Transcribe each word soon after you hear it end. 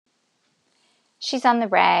She's on the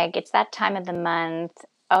rag. It's that time of the month.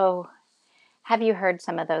 Oh, have you heard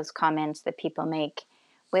some of those comments that people make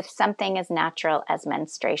with something as natural as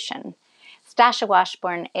menstruation? Stasha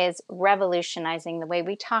Washburn is revolutionizing the way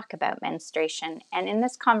we talk about menstruation. And in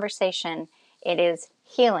this conversation, it is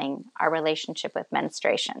healing our relationship with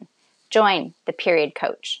menstruation. Join the period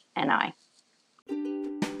coach and I.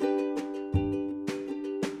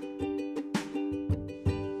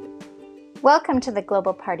 Welcome to the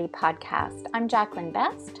Global Party Podcast. I'm Jacqueline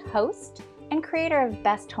Best, host and creator of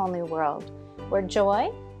Best Whole New World, where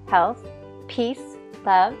joy, health, peace,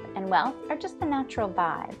 love, and wealth are just the natural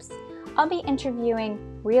vibes. I'll be interviewing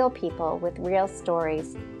real people with real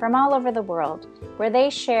stories from all over the world, where they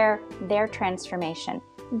share their transformation,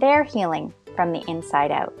 their healing from the inside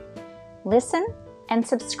out. Listen and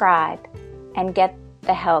subscribe and get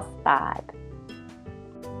the health vibe.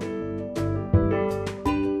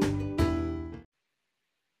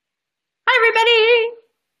 Everybody,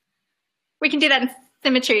 we can do that in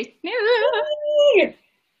symmetry.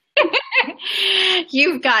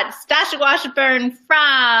 You've got Stasha Washburn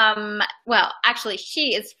from, well, actually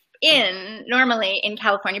she is normally in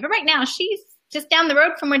California, but right now she's just down the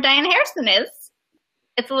road from where Diane Harrison is.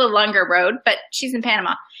 It's a little longer road, but she's in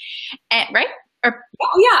Panama, right? Oh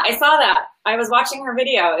yeah, I saw that. I was watching her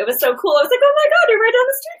video. It was so cool. I was like, oh my God, you're right down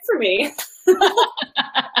the street for me.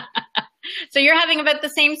 So you're having about the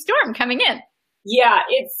same storm coming in. Yeah,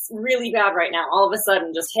 it's really bad right now. All of a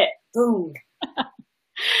sudden, just hit. Boom.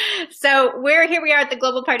 So we are at the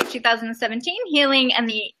Global Party 2017, healing and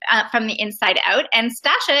from the inside out. And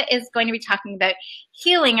Stasha is going to be talking about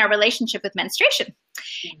healing our relationship with menstruation.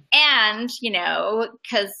 And,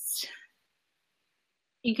 because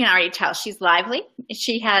you can already tell she's lively.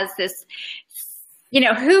 She has this,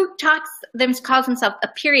 who calls himself a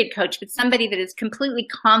period coach, but somebody that is completely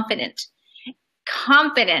confident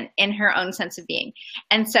in her own sense of being.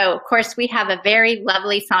 And so, of course, we have a very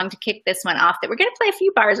lovely song to kick this one off that we're going to play a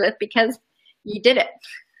few bars with because you did it.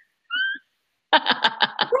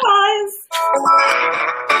 Surprise!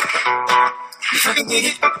 You fucking did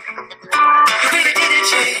it. You really did it,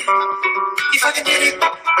 yeah. You fucking did it. You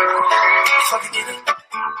fucking did it. You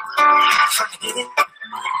fucking did it.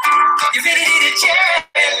 You really did it, yeah.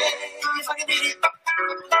 You fucking did it. You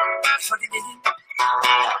fucking did it.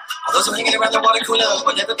 All those who hanging around the water cooler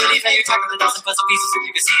will never believe how you're tackling 1,000 puzzle pieces so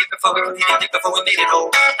you can see it before we completed it, before we made it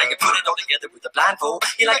whole. Like you put it all together with a blindfold.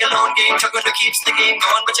 You're like a lone game chuckler who keeps the game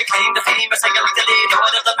going, but you claim the fame as how you like to lay no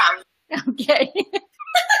one of the man. Okay.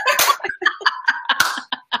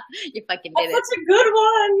 You fucking did it. That's a good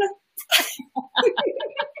one.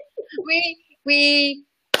 We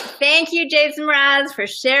thank you, Jason Mraz, for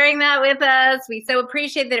sharing that with us. We so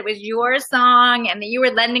appreciate that it was your song and that you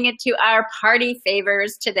were lending it to our party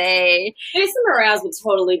favors today. Jason Mraz would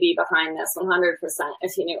totally be behind this 100%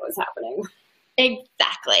 if he knew what was happening.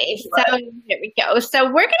 Exactly. So here we go. So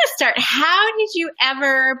we're going to start. How did you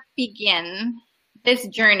ever begin this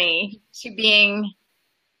journey to being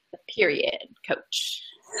a period coach?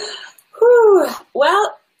 Whew.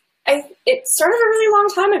 Well, it started a really long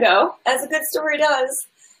time ago, as a good story does.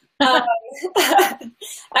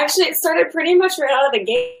 Actually, it started pretty much right out of the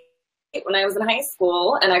gate when I was in high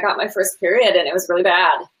school and I got my first period and it was really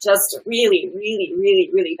bad. Just really, really,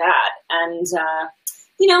 really, really bad. And,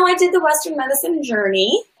 I did the Western medicine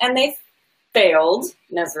journey and they failed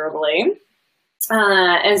miserably.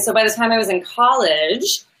 And so by the time I was in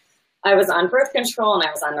college, I was on birth control and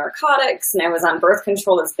I was on narcotics and I was on birth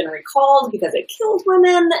control that's been recalled because it killed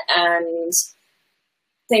women. And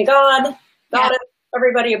thank God,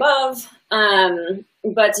 everybody above.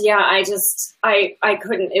 But yeah, I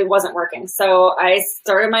couldn't, it wasn't working. So I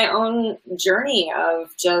started my own journey of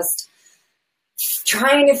just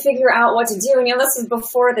trying to figure out what to do. And this was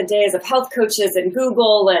before the days of health coaches and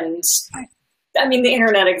Google and the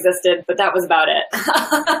internet existed, but that was about it.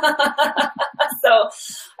 So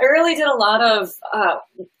I really did a lot of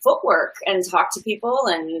footwork and talked to people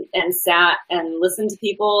and sat and listened to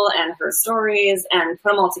people and heard stories and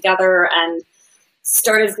put them all together and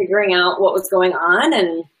started figuring out what was going on.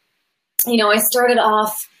 And, I started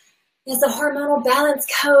off as a hormonal balance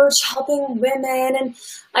coach, helping women. And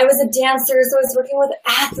I was a dancer, so I was working with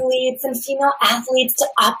athletes and female athletes to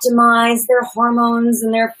optimize their hormones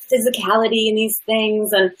and their physicality and these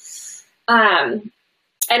things.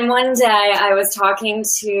 And one day I was talking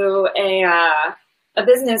to a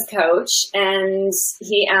business coach and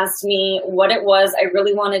he asked me what it was I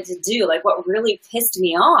really wanted to do, like what really pissed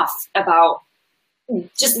me off about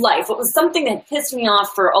just life. What was something that pissed me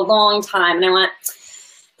off for a long time. And I went,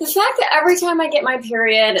 The fact that every time I get my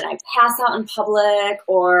period and I pass out in public,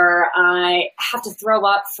 or I have to throw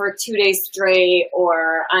up for 2 days straight,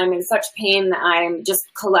 or I'm in such pain that I'm just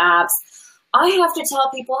collapse, I have to tell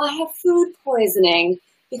people I have food poisoning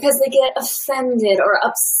because they get offended or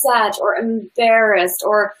upset or embarrassed,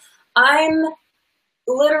 or I'm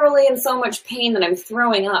literally in so much pain that I'm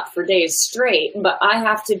throwing up for days straight, but I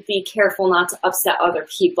have to be careful not to upset other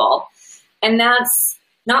people. And that's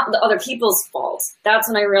not the other people's fault. That's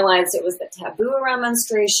when I realized it was the taboo around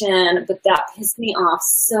menstruation, but that pissed me off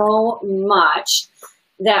so much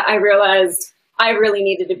that I realized I really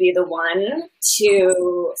needed to be the one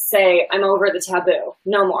to say, I'm over the taboo,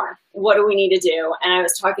 no more. What do we need to do? And I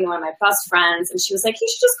was talking to one of my best friends, and she was like, you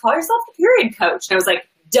should just call yourself the period coach. And I was like,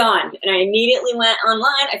 done. And I immediately went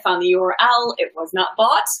online. I found the URL. It was not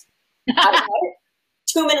bought. I bought it.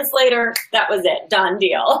 2 minutes later, that was it. Done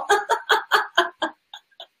deal.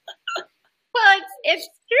 Well, it's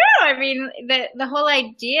true. I mean, the whole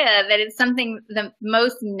idea that it's something the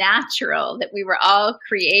most natural, that we were all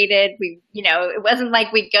created. It wasn't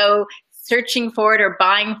like we go searching for it or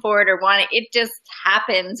buying for it or want it. It just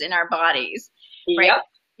happens in our bodies, right?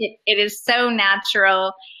 Yep. It is so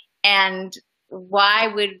natural. And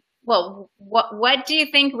what do you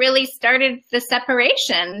think really started the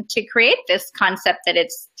separation to create this concept that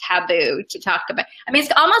it's taboo to talk about? I mean,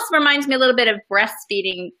 it almost reminds me a little bit of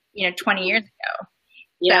breastfeeding, 20 years ago.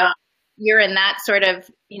 Yeah. So you're in that sort of,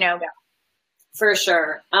 Yeah, for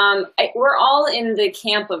sure. We're all in the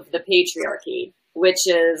camp of the patriarchy, which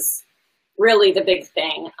is really the big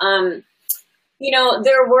thing.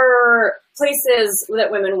 There were places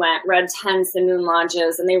that women went, red tents and moon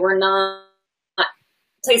lodges, and they were not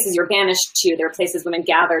places you're banished to. There are places women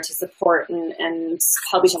gather to support and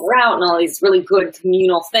help each other out and all these really good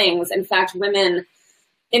communal things. In fact, women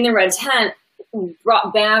in the red tent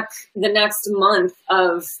brought back the next month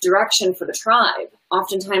of direction for the tribe.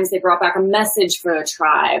 Oftentimes they brought back a message for the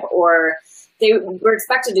tribe, or they were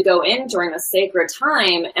expected to go in during the sacred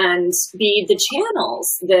time and be the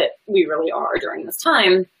channels that we really are during this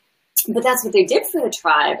time. But that's what they did for the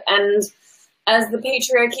tribe. And as the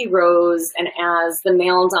patriarchy rose and as the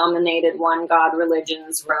male-dominated one-god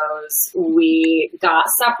religions rose, we got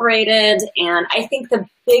separated. And I think the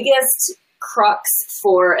biggest crux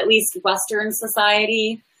for at least Western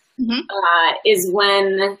society is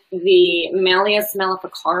when the Malleus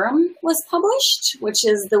Maleficarum was published, which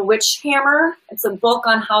is the witch hammer. It's a book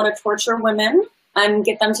on how to torture women and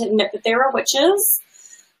get them to admit that they were witches.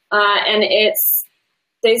 And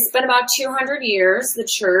they spent about 200 years, the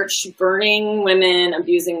church, burning women,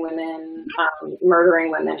 abusing women, murdering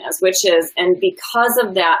women as witches. And because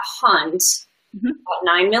of that hunt, about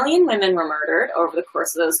 9 million women were murdered over the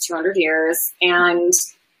course of those 200 years. And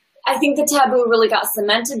I think the taboo really got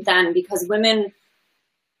cemented then, because women,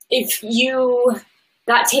 if you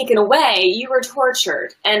got taken away, you were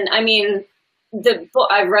tortured. And I mean, the book,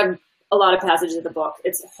 I've read a lot of passages of the book.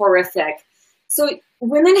 It's horrific. So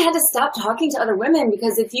women had to stop talking to other women,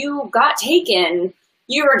 because if you got taken,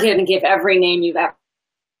 you were going to give every name you've ever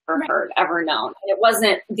heard, ever known. And it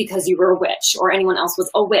wasn't because you were a witch or anyone else was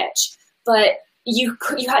a witch, but you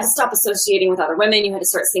had to stop associating with other women. You had to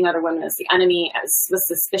start seeing other women as the enemy, as with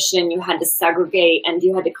suspicion. You had to segregate, and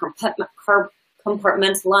you had to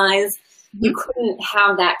compartmentalize. You couldn't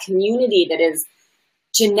have that community that is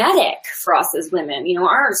genetic for us as women.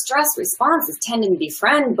 Our stress responses tend to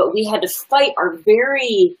befriend, but we had to fight our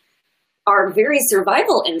very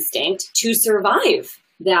survival instinct to survive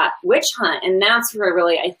that witch hunt. And that's where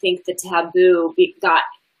really, I think, the taboo got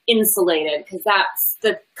insulated, because that's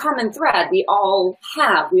the common thread we all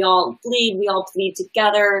have. We all bleed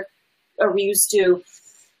together, or we used to.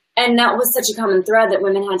 And that was such a common thread that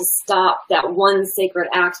women had to stop that one sacred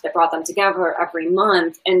act that brought them together every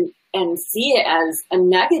month and see it as a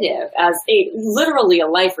negative, as literally a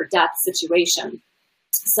life or death situation.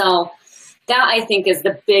 So that, I think, is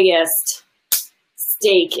the biggest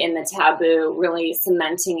stake in the taboo, really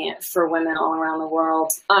cementing it for women all around the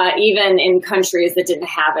world, even in countries that didn't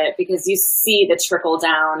have it, because you see the trickle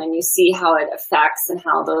down and you see how it affects and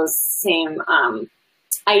how those same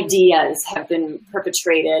ideas have been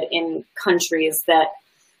perpetrated in countries that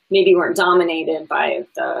maybe weren't dominated by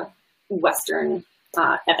the Western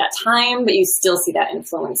at that time, but you still see that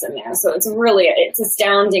influence in there. So it's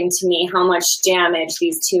astounding to me how much damage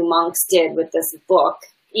these two monks did with this book,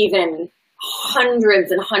 even hundreds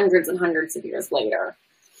and hundreds and hundreds of years later.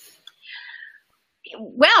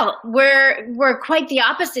 Well, we're quite the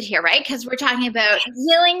opposite here, right? Because we're talking about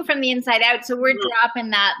healing from the inside out. So we're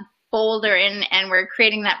dropping that boulder in, and we're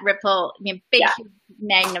creating that ripple, big huge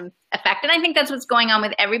magnum effect. And I think that's what's going on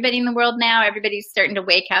with everybody in the world now. Everybody's starting to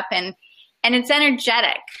wake up, and it's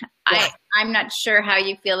energetic. Yeah. I'm not sure how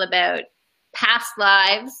you feel about past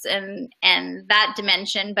lives and that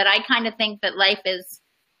dimension, but I kind of think that life is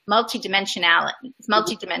multidimensional. It's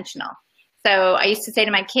multidimensional. So I used to say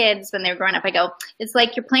to my kids when they were growing up, I go, it's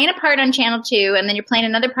like you're playing a part on channel 2, and then you're playing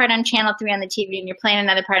another part on channel 3 on the TV, and you're playing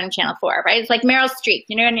another part on channel 4, right? It's like Meryl Streep,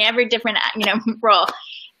 in every different, role.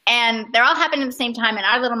 And they're all happening at the same time, and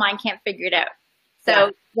our little mind can't figure it out.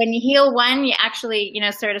 So when you heal one, you actually,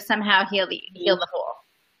 sort of somehow heal the whole.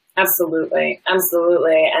 Absolutely.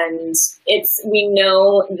 Absolutely. And we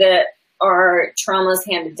know that our trauma is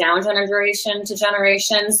handed down generation to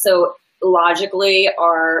generation. So logically,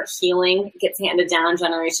 our healing gets handed down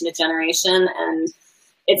generation to generation, and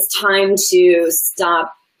it's time to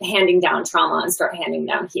stop handing down trauma and start handing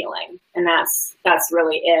down healing. And that's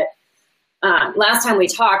really it. Last time we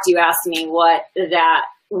talked, you asked me what that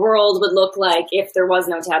world would look like if there was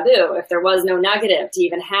no taboo, if there was no negative to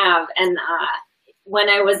even have. And when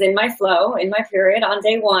I was in my flow, in my period on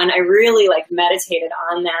day 1, I really meditated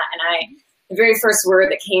on that. And the very first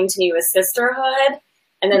word that came to me was sisterhood.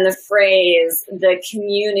 And then the phrase, the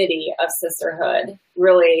community of sisterhood,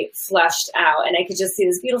 really fleshed out. And I could just see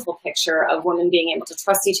this beautiful picture of women being able to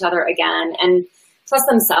trust each other again and trust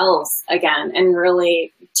themselves again, and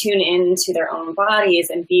really tune into their own bodies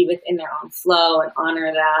and be within their own flow and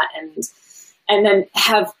honor that. And then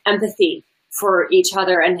have empathy for each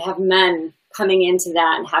other, and have men coming into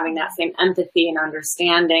that and having that same empathy and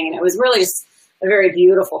understanding. And it was really just a very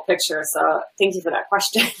beautiful picture. So thank you for that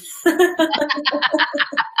question.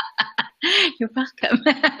 You're welcome.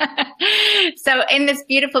 So in this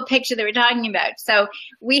beautiful picture that we're talking about, so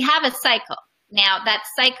we have a cycle. Now that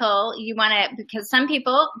cycle, you want to, because some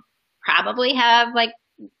people probably have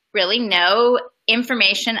really no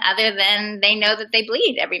information other than they know that they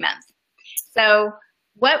bleed every month. So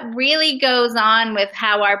what really goes on with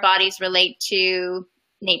how our bodies relate to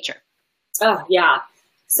nature? Oh, yeah.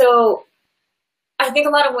 So I think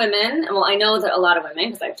a lot of women, well, I know that a lot of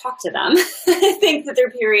women, because I've talked to them, think that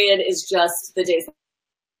their period is just the days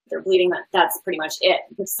they're bleeding. That's pretty much it.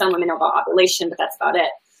 Some women know about ovulation, but that's about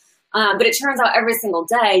it. But it turns out every single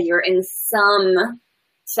day you're in some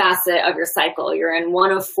facet of your cycle. You're in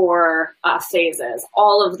one of 4 phases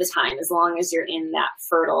all of the time, as long as you're in that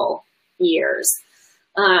fertile years.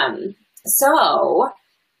 So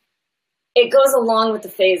it goes along with the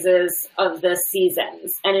phases of the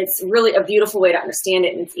seasons, and it's really a beautiful way to understand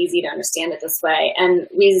it, and it's easy to understand it this way. And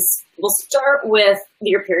we'll start with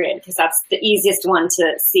your period, because that's the easiest one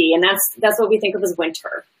to see, and that's what we think of as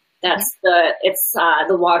winter. That's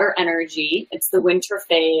the water energy. It's the winter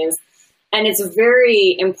phase. And it's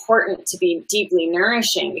very important to be deeply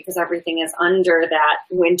nourishing, because everything is under that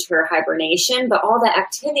winter hibernation, but all the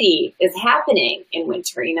activity is happening in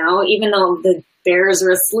winter, even though the bears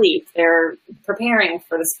are asleep, they're preparing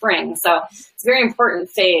for the spring. So it's a very important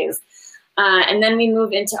phase. And then we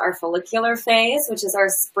move into our follicular phase, which is our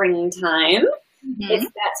springtime. Mm-hmm. It's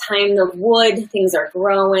that time of wood, things are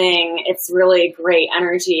growing. It's really great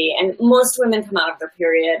energy. And most women come out of their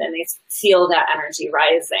period and they feel that energy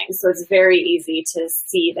rising. So it's very easy to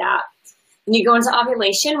see that. And you go into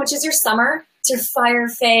ovulation, which is your summer. It's your fire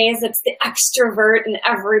phase. It's the extrovert and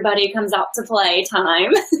everybody comes out to play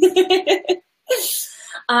time.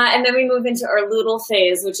 And then we move into our luteal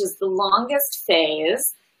phase, which is the longest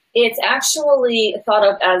phase. It's actually thought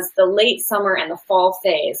of as the late summer and the fall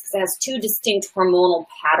phase, because it has 2 distinct hormonal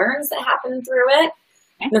patterns that happen through it.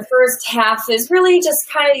 Okay. The first half is really just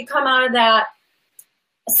you come out of that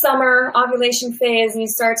summer ovulation phase and you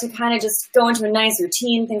start to kind of just go into a nice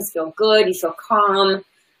routine. Things feel good. You feel calm.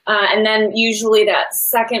 And then usually that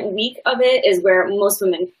second week of it is where most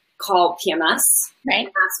women call PMS. Right. And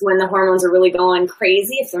that's when the hormones are really going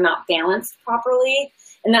crazy if they're not balanced properly.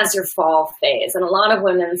 And that's your fall phase. And a lot of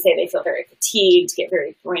women say they feel very fatigued, get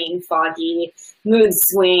very brain foggy, mood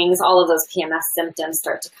swings, all of those PMS symptoms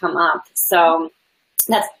start to come up. So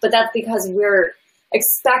that's because we're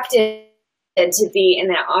expected to be in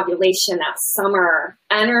that ovulation, that summer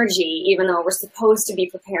energy, even though we're supposed to be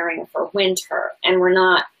preparing for winter, and we're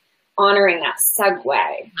not honoring that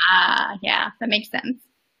segue. Yeah, that makes sense.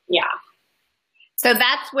 Yeah. So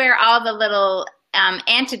that's where all the little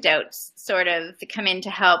antidotes sort of come in to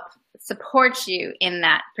help support you in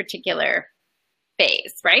that particular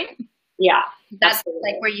phase, right? Yeah. That's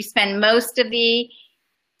absolutely. Where you spend most of the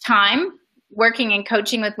time working and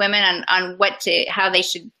coaching with women on how they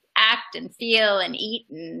should act and feel and eat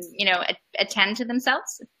and, attend to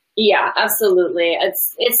themselves. Yeah, absolutely.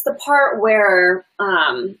 It's the part where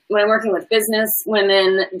when I'm working with business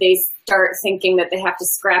women, they start thinking that they have to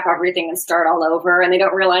scrap everything and start all over, and they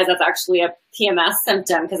don't realize that's actually a PMS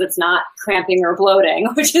symptom because it's not cramping or bloating,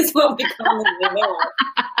 which is what we commonly know.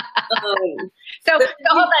 So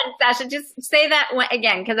hold on, Sasha, just say that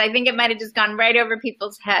again, because I think it might have just gone right over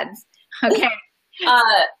people's heads. Okay.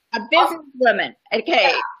 A businesswoman.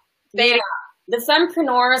 Okay. Yeah. The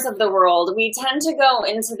fempreneurs of the world, we tend to go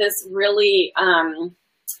into this really, I'm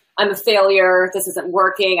a failure. This isn't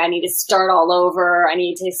working. I need to start all over. I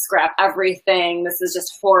need to scrap everything. This is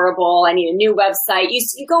just horrible. I need a new website.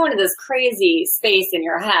 You go into this crazy space in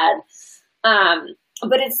your head.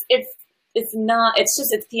 But it's not, it's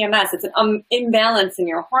PMS. It's an imbalance in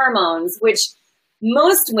your hormones, which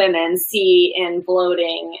most women see in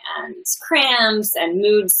bloating and cramps and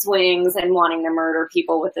mood swings and wanting to murder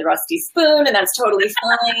people with a rusty spoon, and that's totally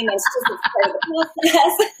fine. It's part of the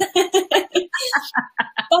process.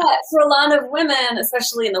 But for a lot of women,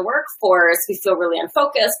 especially in the workforce, we feel really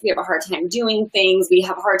unfocused. We have a hard time doing things. We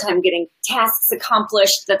have a hard time getting tasks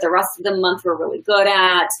accomplished that the rest of the month we're really good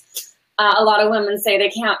at. A lot of women say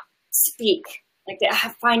they can't speak. Like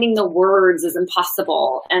finding the words is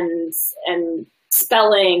impossible, and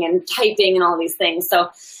spelling and typing and all these things. So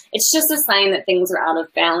it's just a sign that things are out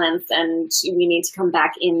of balance, and we need to come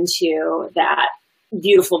back into that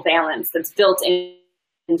beautiful balance that's built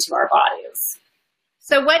into our bodies.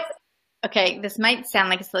 So okay, this might sound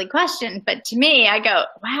like a silly question, but to me, I go,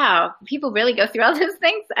 wow, people really go through all those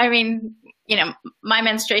things? I mean, my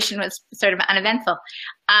menstruation was sort of uneventful.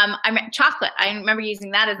 Chocolate, I remember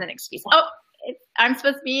using that as an excuse. Oh, I'm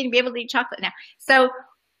supposed to be able to eat chocolate now. So,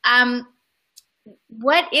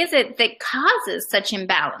 what is it that causes such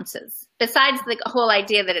imbalances? Besides the whole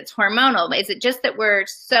idea that it's hormonal, is it just that we're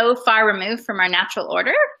so far removed from our natural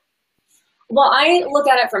order? Well, I look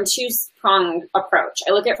at it from two-pronged approach.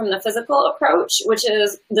 I look at it from the physical approach, which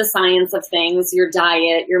is the science of things, your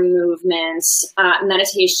diet, your movement,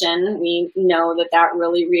 meditation. We know that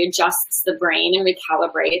really readjusts the brain and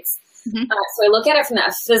recalibrates. Mm-hmm. So I look at it from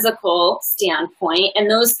that physical standpoint, and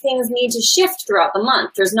those things need to shift throughout the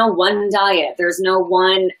month. There's no one diet. There's no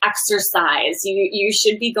one exercise. You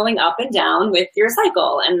should be going up and down with your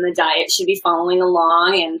cycle, and the diet should be following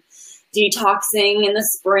along, and detoxing in the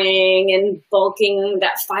spring and bulking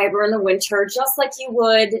that fiber in the winter, just like you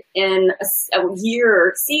would in a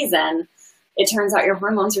year season. It turns out your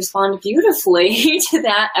hormones respond beautifully to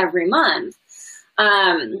that every month.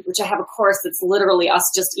 Which I have a course that's literally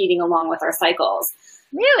us just eating along with our cycles.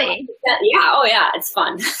 Really? Yeah. Oh, yeah. It's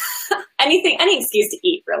fun. Any excuse to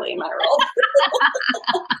eat, really, in my world.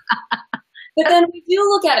 But then we do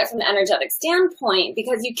look at it from the energetic standpoint,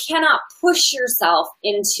 because you cannot push yourself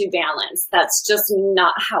into balance. That's just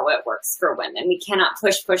not how it works for women. We cannot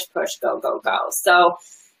push, go, go, go. So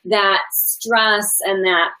that stress and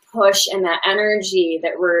that push and that energy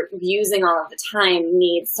that we're using all of the time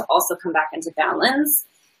needs to also come back into balance.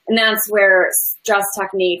 And that's where stress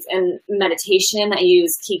techniques and meditation, I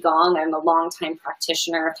use Qigong. I'm a longtime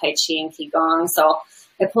practitioner of Tai Chi and Qigong. So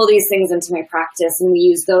I pull these things into my practice, and we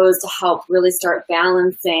use those to help really start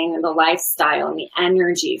balancing the lifestyle and the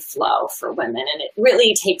energy flow for women. And it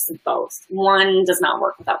really takes both. One does not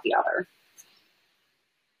work without the other.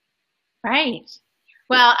 Right.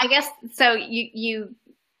 Well, I guess, so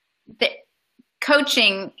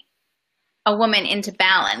coaching a woman into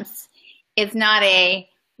balance is not a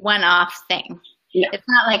one-off thing. Yeah. It's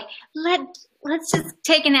not like, let's just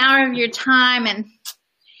take an hour of your time and,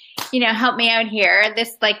 help me out here.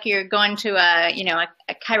 This, like you're going to a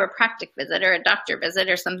chiropractic visit or a doctor visit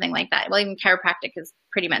or something like that. Well, even chiropractic is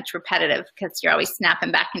pretty much repetitive because you're always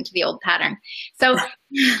snapping back into the old pattern. So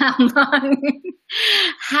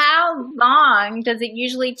how long does it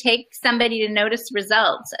usually take somebody to notice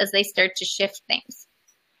results as they start to shift things?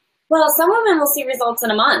 Well, some women will see results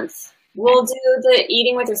in a month. We'll do the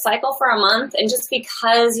eating with your cycle for a month, and just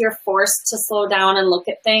because you're forced to slow down and look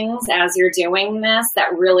at things as you're doing this,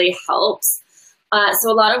 that really helps.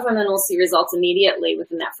 So a lot of women will see results immediately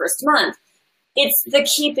within that first month. It's the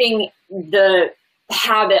keeping the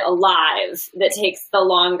habit alive that takes the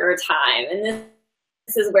longer time. And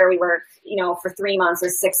this is where we work, for 3 months or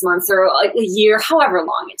 6 months or a year, however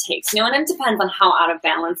long it takes, and it depends on how out of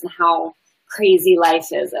balance and how crazy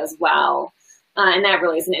life is as well. And that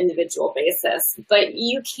really is an individual basis. But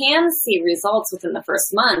you can see results within the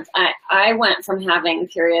first month. I went from having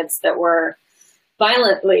periods that were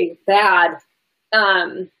violently bad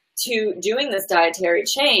to doing this dietary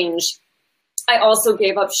change. I also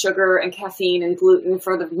gave up sugar and caffeine and gluten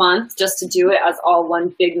for the month just to do it as all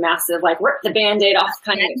one big, massive, like, rip the Band-Aid off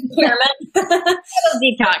kind of experiment.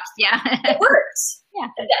 Detox, yeah. It worked. Yeah.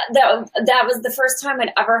 That was the first time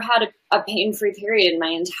I'd ever had a pain-free period in my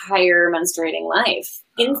entire menstruating life,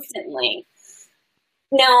 instantly.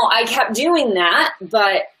 Now, I kept doing that,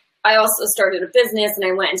 but I also started a business and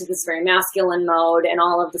I went into this very masculine mode and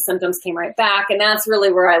all of the symptoms came right back. And that's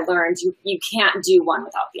really where I learned you can't do one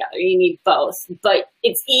without the other. You need both. But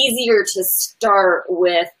it's easier to start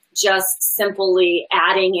with just simply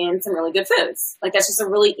adding in some really good foods. Like that's just a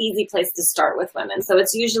really easy place to start with women. So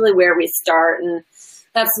it's usually where we start. And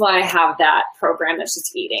that's why I have that program that's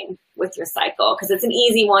just eating with your cycle, because it's an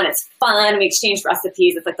easy one. It's fun. We exchange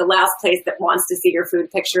recipes. It's like the last place that wants to see your food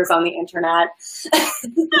pictures on the internet.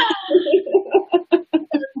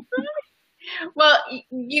 Well,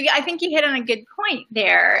 I think you hit on a good point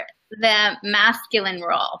there, the masculine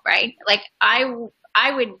role, right? Like I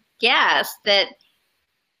would guess that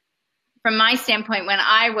from my standpoint, when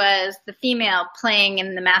I was the female playing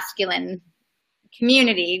in the masculine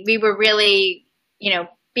community, we were really,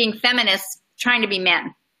 being feminists, trying to be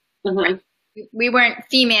men. Mm-hmm. Right? We weren't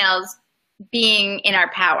females being in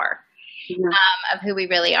our power of who we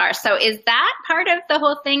really are. So is that part of the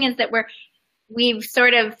whole thing, is that we've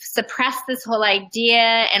sort of suppressed this whole idea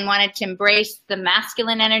and wanted to embrace the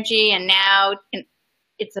masculine energy, and now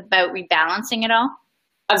it's about rebalancing it all?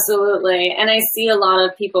 Absolutely. And I see a lot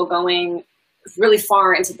of people going really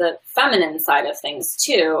far into the feminine side of things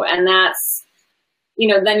too. And that's,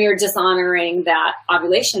 then you're dishonoring that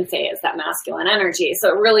ovulation phase, that masculine energy. So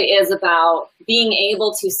it really is about being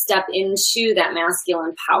able to step into that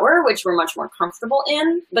masculine power, which we're much more comfortable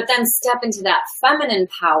in, but then step into that feminine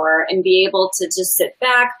power and be able to just sit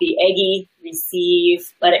back, be eggy,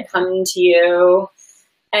 receive, let it come to you,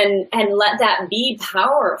 and let that be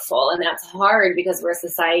powerful. And that's hard because we're a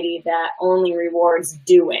society that only rewards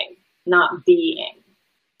doing, not being.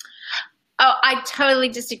 Oh, I totally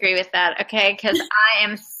disagree with that, okay? Because I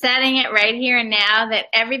am setting it right here and now that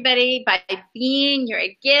everybody, by being, you're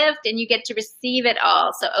a gift and you get to receive it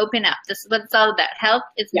all. So open up. This is what it's all about. Health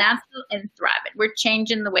is natural and thrive it. We're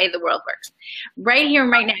changing the way the world works. Right here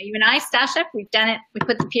and right now. You and I, Stasha, we've done it. We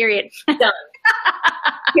put the period. Done.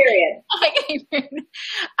 Period.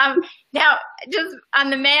 Now, just on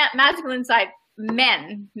the masculine side,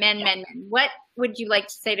 men. What would you like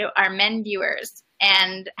to say to our men viewers?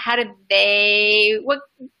 And how did what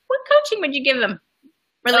coaching would you give them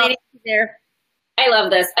relating to their? I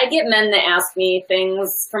love this. I get men that ask me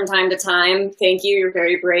things from time to time. Thank you. You're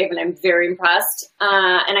very brave and I'm very impressed.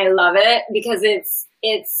 And I love it because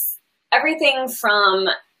it's everything from,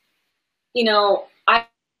 I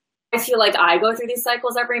feel like I go through these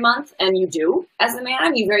cycles every month, and you do as a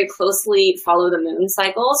man. You very closely follow the moon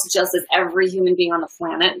cycles, just as every human being on the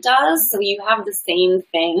planet does. So you have the same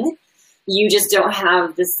thing. You just don't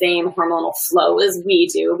have the same hormonal flow as we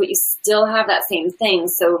do, but you still have that same thing.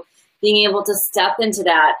 So being able to step into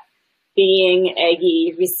that being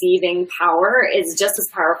eggy, receiving power is just as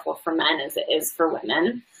powerful for men as it is for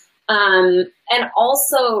women. And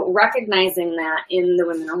also recognizing that in the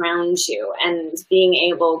women around you and being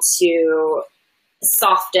able to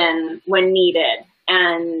soften when needed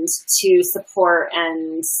and to support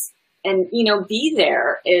and be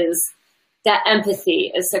there is that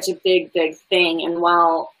empathy is such a big, big thing. And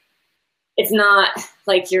while it's not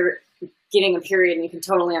like you're getting a period and you can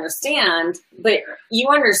totally understand, but you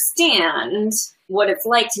understand what it's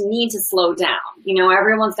like to need to slow down.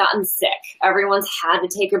 Everyone's gotten sick. Everyone's had to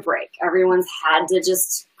take a break. Everyone's had to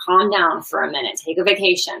just calm down for a minute, take a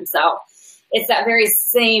vacation. So it's that very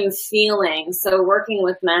same feeling. So working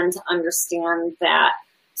with men to understand that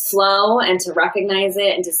flow and to recognize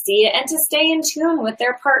it and to see it and to stay in tune with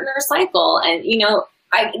their partner cycle. And,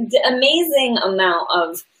 the amazing amount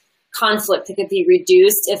of conflict that could be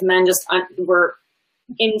reduced if men just were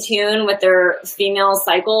in tune with their female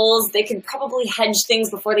cycles. They could probably hedge things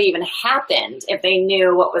before they even happened if they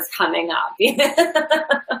knew what was coming up. And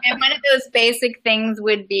one of those basic things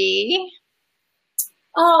would be?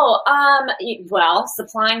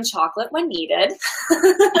 Supplying chocolate when needed.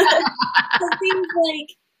 It seems like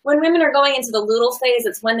when women are going into the luteal phase,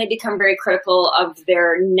 it's when they become very critical of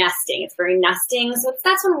their nesting. It's very nesting. So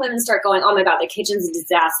that's when women start going, oh my God, the kitchen's a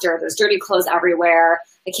disaster. There's dirty clothes everywhere.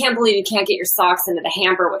 I can't believe you can't get your socks into the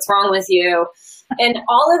hamper. What's wrong with you? And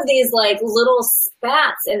all of these like little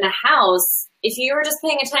spats in the house, if you were just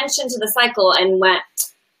paying attention to the cycle and went,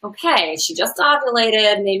 okay, she just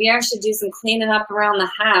ovulated. Maybe I should do some cleaning up around the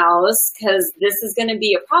house because this is going to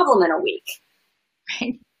be a problem in a week.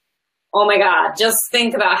 Right. Oh my God, just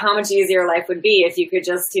think about how much easier life would be if you could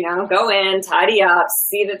just, go in, tidy up,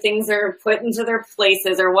 see that things are put into their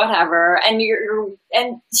places or whatever. And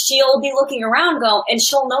she'll be looking around and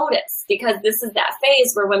she'll notice, because this is that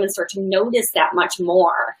phase where women start to notice that much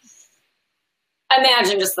more.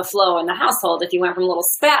 Imagine just the flow in the household if you went from little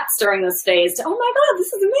spats during this phase to, oh my God,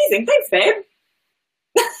 this is amazing. Thanks, babe.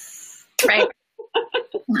 Right.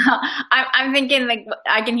 Well, I'm thinking, like,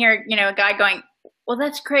 I can hear, a guy going, well,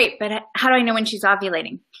 that's great, but how do I know when she's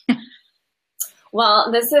ovulating?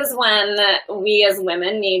 Well, this is when we as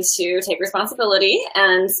women need to take responsibility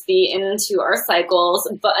and be into our cycles.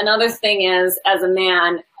 But another thing is, as a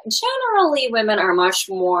man, generally women are much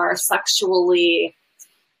more sexually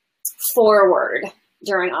forward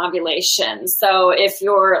during ovulation. So if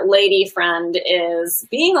your lady friend is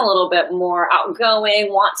being a little bit more outgoing,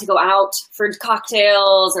 want to go out for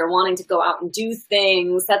cocktails or wanting to go out and do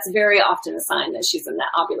things, that's very often a sign that she's in that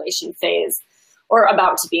ovulation phase or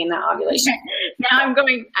about to be in that ovulation. Now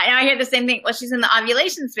I hear the same thing. Well, she's in the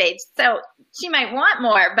ovulation stage, so she might want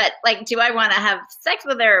more, but like, do I want to have sex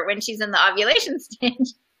with her when she's in the ovulation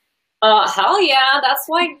stage? Hell yeah. That's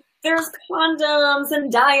why there's condoms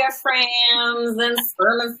and diaphragms and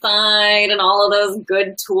spermicide and all of those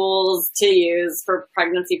good tools to use for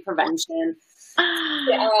pregnancy prevention.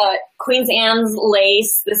 Queen's Anne's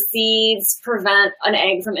lace, the seeds prevent an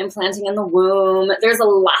egg from implanting in the womb. There's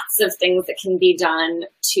lots of things that can be done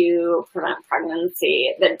to prevent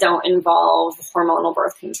pregnancy that don't involve hormonal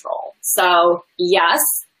birth control. So yes,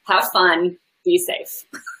 have fun, be safe.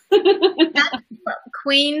 That's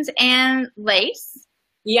Queen's Anne lace.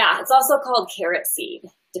 Yeah, it's also called carrot seed,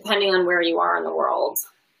 depending on where you are in the world.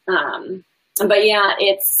 But yeah,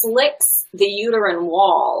 it slicks the uterine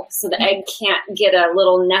wall so the egg can't get a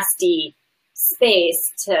little nesty space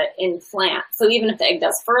to implant. So even if the egg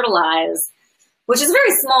does fertilize, which is a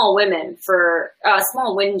very small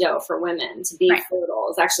small window for women to be fertile,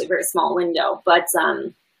 it's actually a very small window, but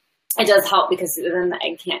it does help because then the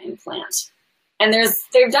egg can't implant. And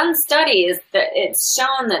they've done studies that it's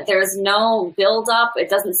shown that there's no buildup. It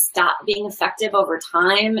doesn't stop being effective over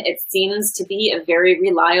time. It seems to be a very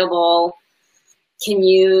reliable, can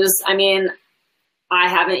use. I mean, I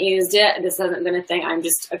haven't used it. This hasn't been a thing. I'm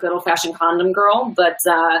just a good old-fashioned condom girl, but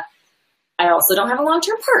I also don't have a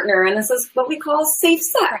long-term partner, and this is what we call safe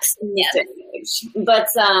sex in this day and age. But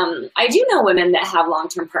I do know women that have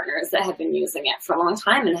long-term partners that have been using it for a long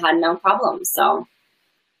time and had no problem. So,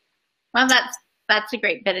 well, that's a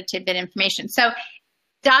great bit of tidbit information. So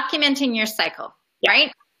documenting your cycle,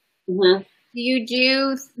 right? Mm-hmm. Do you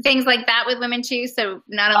do things like that with women too? So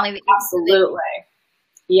not only absolutely.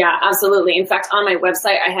 Yeah, absolutely. In fact, on my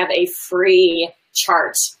website, I have a free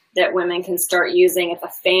chart that women can start using. It's a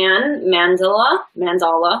fan mandala,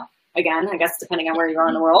 again, I guess, depending on where you are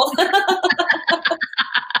in the world.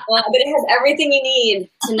 But it has everything you need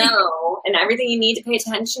to know and everything you need to pay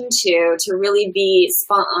attention to really be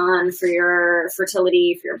spot on for your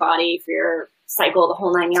fertility, for your body, for your cycle, the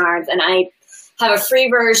whole 9 yards. And I have a free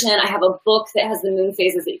version. I have a book that has the moon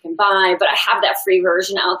phases that you can buy, but I have that free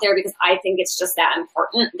version out there because I think it's just that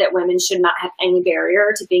important that women should not have any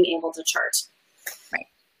barrier to being able to chart. Right.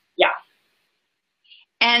 Yeah.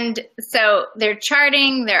 And so they're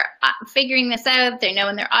charting, they're figuring this out, they know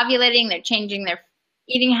when they're ovulating, they're changing their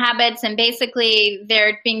eating habits, and basically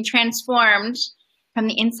they're being transformed from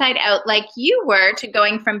the inside out like you were, to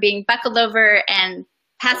going from being buckled over and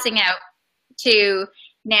passing out to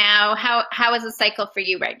now. How is the cycle for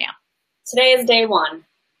you right now? Today is day 1.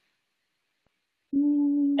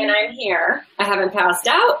 And I'm here. I haven't passed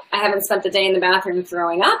out. I haven't spent the day in the bathroom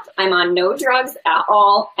throwing up. I'm on no drugs at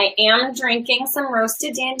all. I am drinking some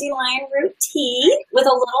roasted dandelion root tea with a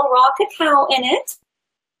little raw cacao in it.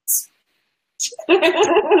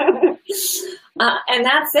 And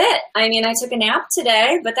that's it. I mean, I took a nap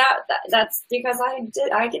today, but that's because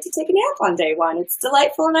I get to take a nap on day 1. It's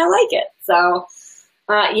delightful and I like it. So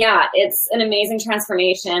yeah, it's an amazing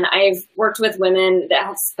transformation. I've worked with women that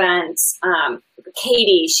have spent,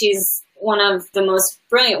 Katie, she's one of the most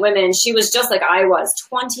brilliant women. She was just like I was,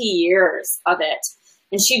 20 years of it.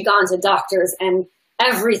 And she'd gone to doctors and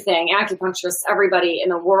everything, acupuncturists, everybody in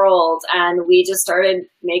the world. And we just started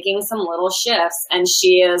making some little shifts. And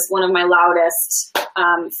she is one of my loudest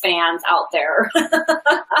fans out there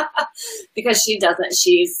because she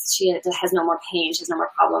has no more pain. She has no more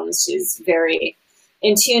problems. She's very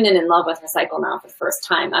in tune and in love with her cycle now for the first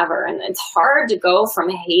time ever. And it's hard to go from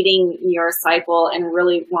hating your cycle and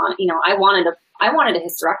really I wanted a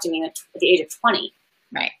hysterectomy at the age of 20.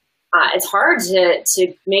 Right. It's hard to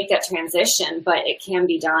make that transition, but it can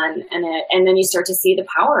be done. And then you start to see the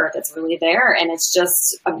power that's really there. And it's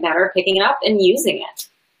just a matter of picking it up and using it.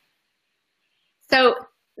 So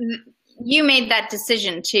you made that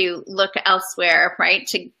decision to look elsewhere, right?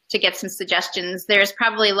 To get some suggestions. There's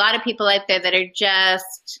probably a lot of people out there that are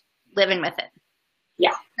just living with it.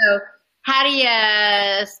 Yeah. So how do you,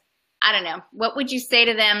 I don't know, what would you say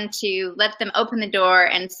to them to let them open the door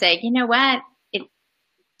and say, you know what?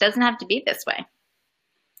 Doesn't have to be this way.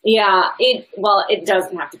 Yeah, it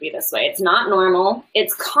doesn't have to be this way. It's not normal.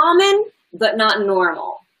 It's common, but not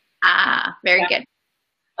normal. Ah, very good.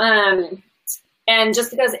 And just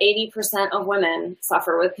because 80% of women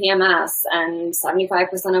suffer with PMS and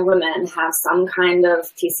 75% of women have some kind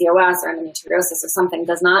of PCOS or endometriosis or something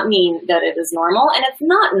does not mean that it is normal. And it's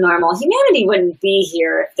not normal. Humanity wouldn't be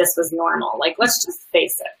here if this was normal. Like, let's just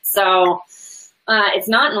face it. So it's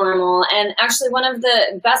not normal. And actually one of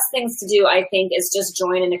the best things to do, I think, is just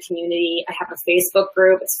join in a community. I have a Facebook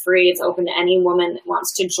group. It's free. It's open to any woman that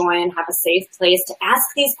wants to join, have a safe place to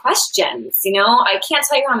ask these questions. You know, I can't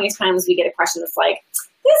tell you how many times we get a question that's like,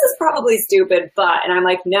 this is probably stupid, but, and I'm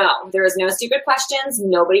like, no, there is no stupid questions.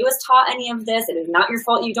 Nobody was taught any of this. It is not your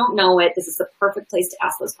fault. You don't know it. This is the perfect place to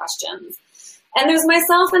ask those questions. And there's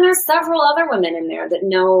myself and there's several other women in there that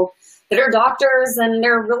know, that are doctors and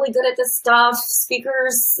they're really good at this stuff,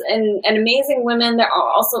 speakers and amazing women that are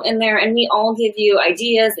also in there. And we all give you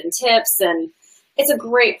ideas and tips, and it's a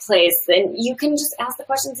great place. And you can just ask the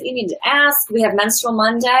questions that you need to ask. We have Menstrual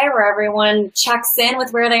Monday where everyone checks in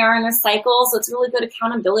with where they are in their cycle. So it's really good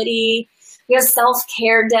accountability. We have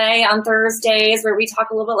Self-Care Day on Thursdays where we talk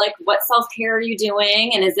a little bit like, what self-care are you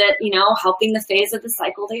doing? And is it, you know, helping the phase of the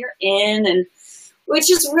cycle that you're in? And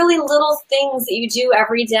which is really little things that you do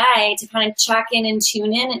every day to kind of check in and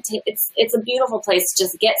tune in. It's a beautiful place to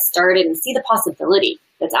just get started and see the possibility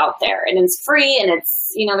that's out there. And it's free and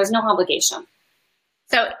it's, you know, there's no obligation.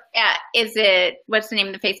 So what's the name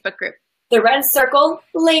of the Facebook group? The Red Circle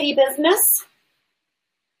Lady Business.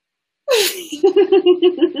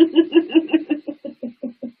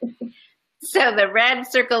 So the Red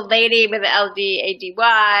Circle Lady with LDADY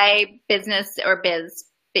business or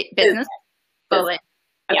business? Bullet.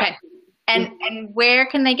 Okay. Yeah. And where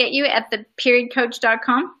can they get you? At the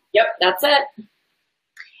periodcoach.com? Yep, that's it.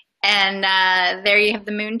 And there you have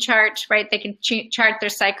the moon chart, right? They can chart their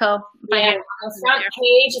cycle. Yeah, on the front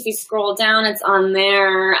page, if you scroll down, it's on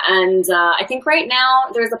there. And I think right now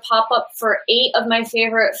there's a pop-up for 8 of my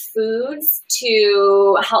favorite foods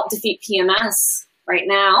to help defeat PMS right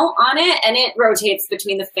now on it. And it rotates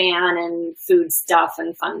between the fan and food stuff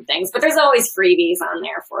and fun things. But there's always freebies on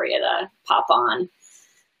there for you to pop on.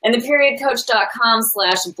 And the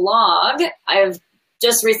periodcoach.com/blog, I've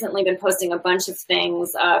just recently been posting a bunch of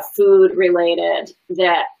things food related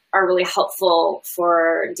that are really helpful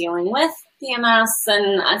for dealing with PMS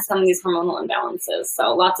and some of these hormonal imbalances.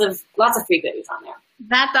 So lots of free goodies on there.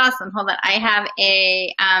 That's awesome. Hold on. I have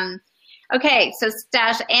a okay, so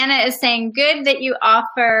Stash, Anna is saying, good that you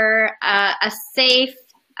offer a safe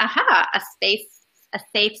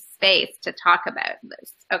space to talk about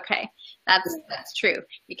this. Okay, that's true,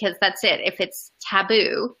 because that's it. If it's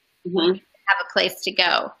taboo, you have a place to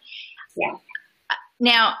go. Yeah.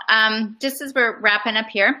 Now, just as we're wrapping up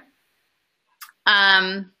here,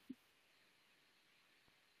 I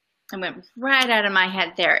went right out of my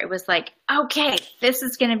head there. It was like, okay, this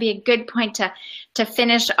is going to be a good point to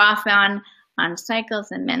finish off on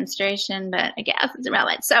cycles and menstruation, but I guess it's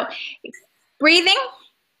irrelevant. So breathing,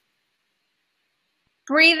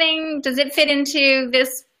 does it fit into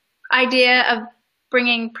this idea of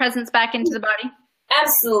bringing presence back into the body?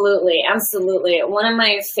 Absolutely. Absolutely. One of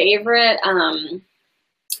my favorite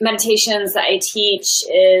meditations that I teach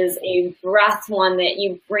is a breath one that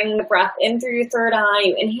you bring the breath in through your third eye,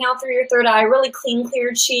 you inhale through your third eye, really clean, clear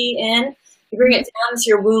chi in. You bring it down to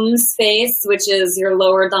your womb space, which is your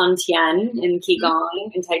lower dantian in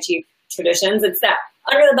Qigong and Tai Chi traditions. It's that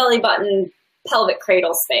under the belly button pelvic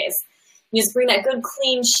cradle space. You just bring that good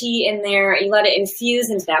clean chi in there. You let it infuse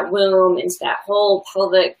into that womb, into that whole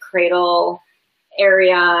pelvic cradle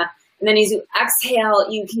area. And then as you exhale,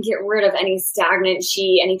 you can get rid of any stagnant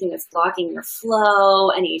chi, anything that's blocking your flow,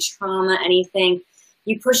 any trauma, anything.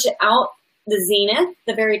 You push it out the zenith,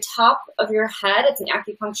 the very top of your head. It's an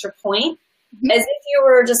acupuncture point. As if you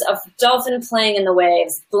were just a dolphin playing in the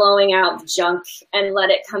waves, blowing out the junk, and let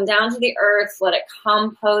it come down to the earth, let it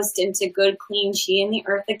compost into good clean chi in the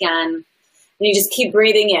earth again. And you just keep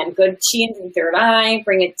breathing in good chi into the third eye,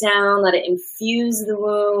 bring it down, let it infuse the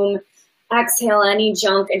womb, exhale any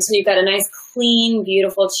junk until you've got a nice clean,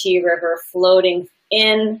 beautiful chi river floating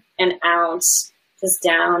in and out just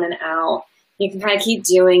down and out. You can kind of keep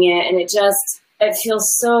doing it, and it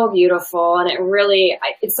feels so beautiful. And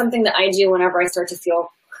it's something that I do whenever I start to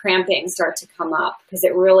feel cramping start to come up, because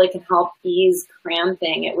it really can help ease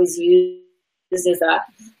cramping. It was used as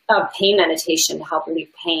a pain meditation to help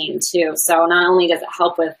relieve pain too. So not only does it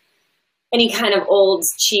help with any kind of old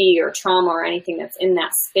chi or trauma or anything that's in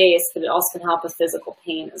that space, but it also can help with physical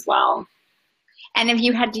pain as well. And have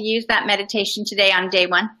you had to use that meditation today on day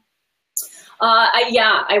one?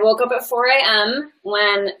 I woke up at 4 a.m.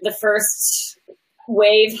 when the first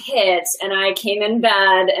wave hit, and I came in bed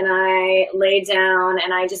and I laid down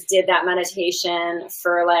and I just did that meditation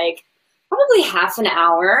for like probably half an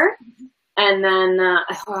hour. And then, oh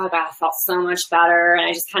God, I felt so much better. And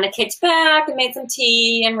I just kind of kicked back and made some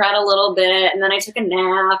tea and read a little bit. And then I took a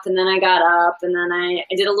nap, and then I got up, and then I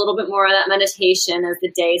did a little bit more of that meditation as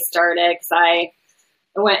the day started, because I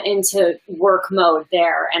went into work mode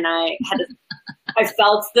there. And I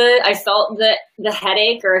felt the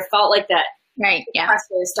headache, or I felt like that. Right. Yeah.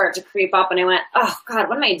 Pressure start to creep up, and I went, oh God,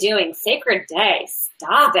 what am I doing? Sacred day.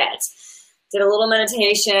 Stop it. Did a little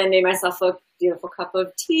meditation, made myself a beautiful cup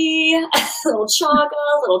of tea, a little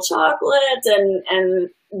chocolate, and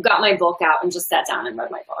got my book out and just sat down and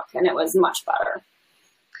read my book, and it was much better.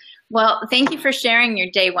 Well, thank you for sharing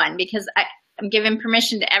your day one, because I'm giving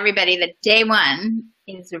permission to everybody that day one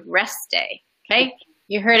is a rest day. Okay.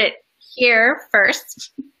 You heard it here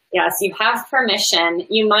first. Yes, you have permission.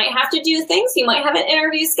 You might have to do things. You might have an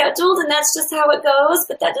interview scheduled, and that's just how it goes.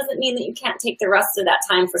 But that doesn't mean that you can't take the rest of that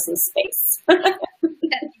time for some space.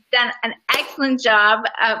 You've done an excellent job.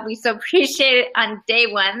 We so appreciate it on day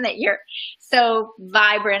one that you're so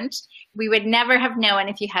vibrant. We would never have known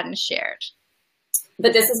if you hadn't shared.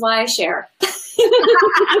 But this is why I share.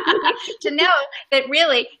 To know that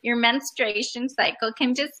really your menstruation cycle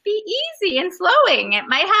can just be easy and flowing. It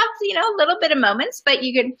might have, a little bit of moments, but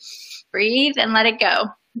you can breathe and let it go.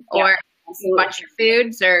 Or watch your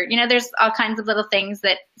foods, or, there's all kinds of little things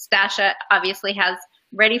that Stasha obviously has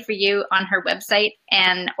ready for you on her website,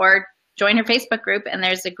 or join her Facebook group. And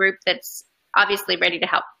there's a group that's obviously ready to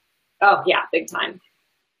help. Oh yeah, big time.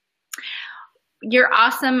 You're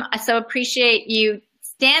awesome. I so appreciate you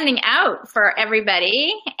standing out for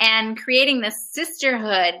everybody and creating this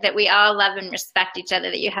sisterhood that we all love and respect each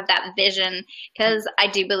other, that you have that vision, because I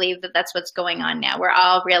do believe that that's what's going on now. We're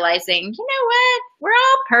all realizing, you know what, we're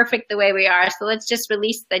all perfect the way we are. So let's just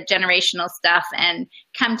release the generational stuff and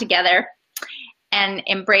come together and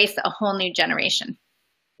embrace a whole new generation.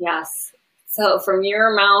 Yes. So from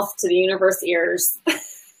your mouth to the universe ears.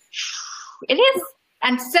 It is.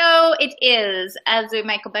 And so it is, as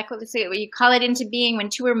Michael Beck would say, you call it into being when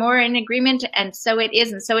two or more are in agreement, and so it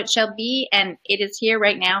is, and so it shall be, and it is here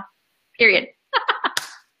right now, period.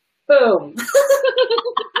 Boom.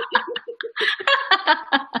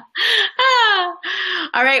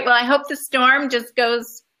 All right, well, I hope the storm just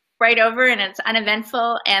goes right over and it's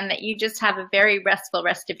uneventful, and that you just have a very restful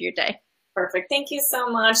rest of your day. Perfect. Thank you so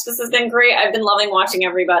much. This has been great. I've been loving watching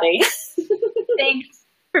everybody. Thanks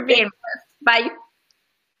for being with us. Bye.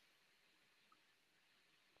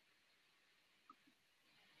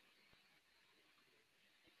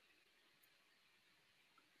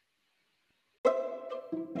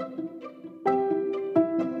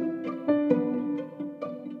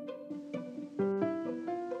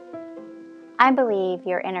 I believe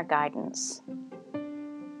your inner guidance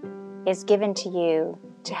is given to you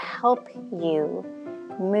to help you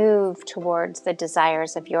move towards the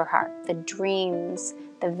desires of your heart, the dreams,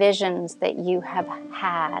 the visions that you have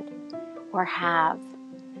had or have.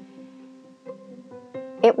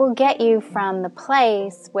 It will get you from the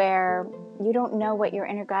place where you don't know what your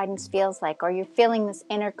inner guidance feels like, or you're feeling this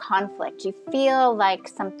inner conflict. You feel like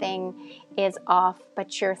something is off,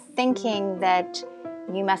 but you're thinking that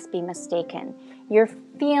you must be mistaken. You're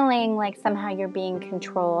feeling like somehow you're being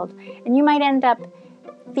controlled, and you might end up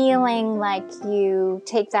feeling like you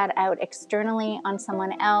take that out externally on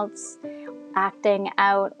someone else, acting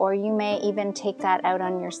out, or you may even take that out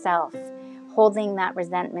on yourself, holding that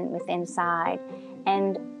resentment within inside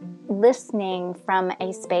and listening from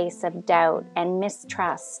a space of doubt and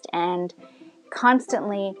mistrust and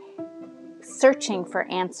constantly searching for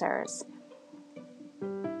answers.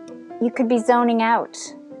 You could be zoning out,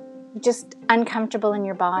 just uncomfortable in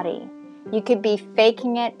your body. You could be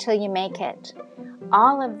faking it till you make it.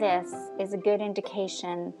 All of this is a good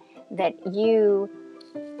indication that you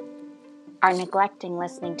are neglecting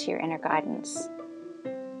listening to your inner guidance.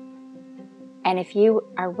 And if you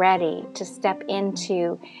are ready to step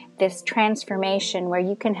into this transformation where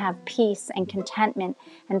you can have peace and contentment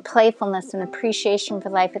and playfulness and appreciation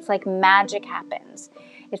for life, it's like magic happens.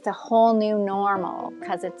 It's a whole new normal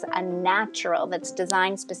because it's a natural that's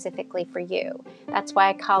designed specifically for you. That's why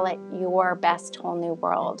I call it your best whole new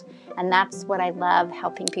world. And that's what I love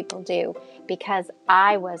helping people do, because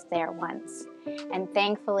I was there once. And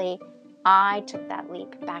thankfully, I took that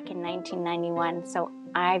leap back in 1991. So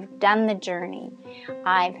I've done the journey.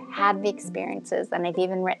 I've had the experiences, and I've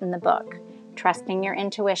even written the book, Trusting Your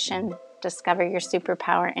Intuition, Discover Your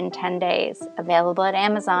Superpower in 10 Days, available at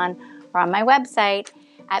Amazon or on my website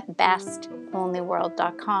at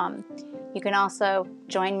bestwholenewworld.com. You can also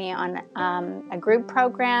join me on a group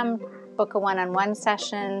program, book a one-on-one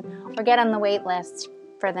session, or get on the wait list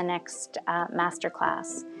for the next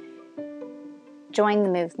masterclass. Join the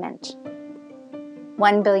movement.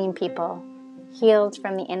 1 billion people healed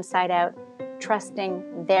from the inside out,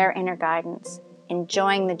 trusting their inner guidance,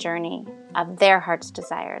 enjoying the journey of their heart's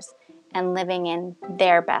desires, and living in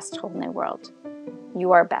their best whole new world.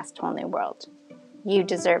 Your best whole new world. You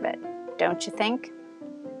deserve it, don't you think?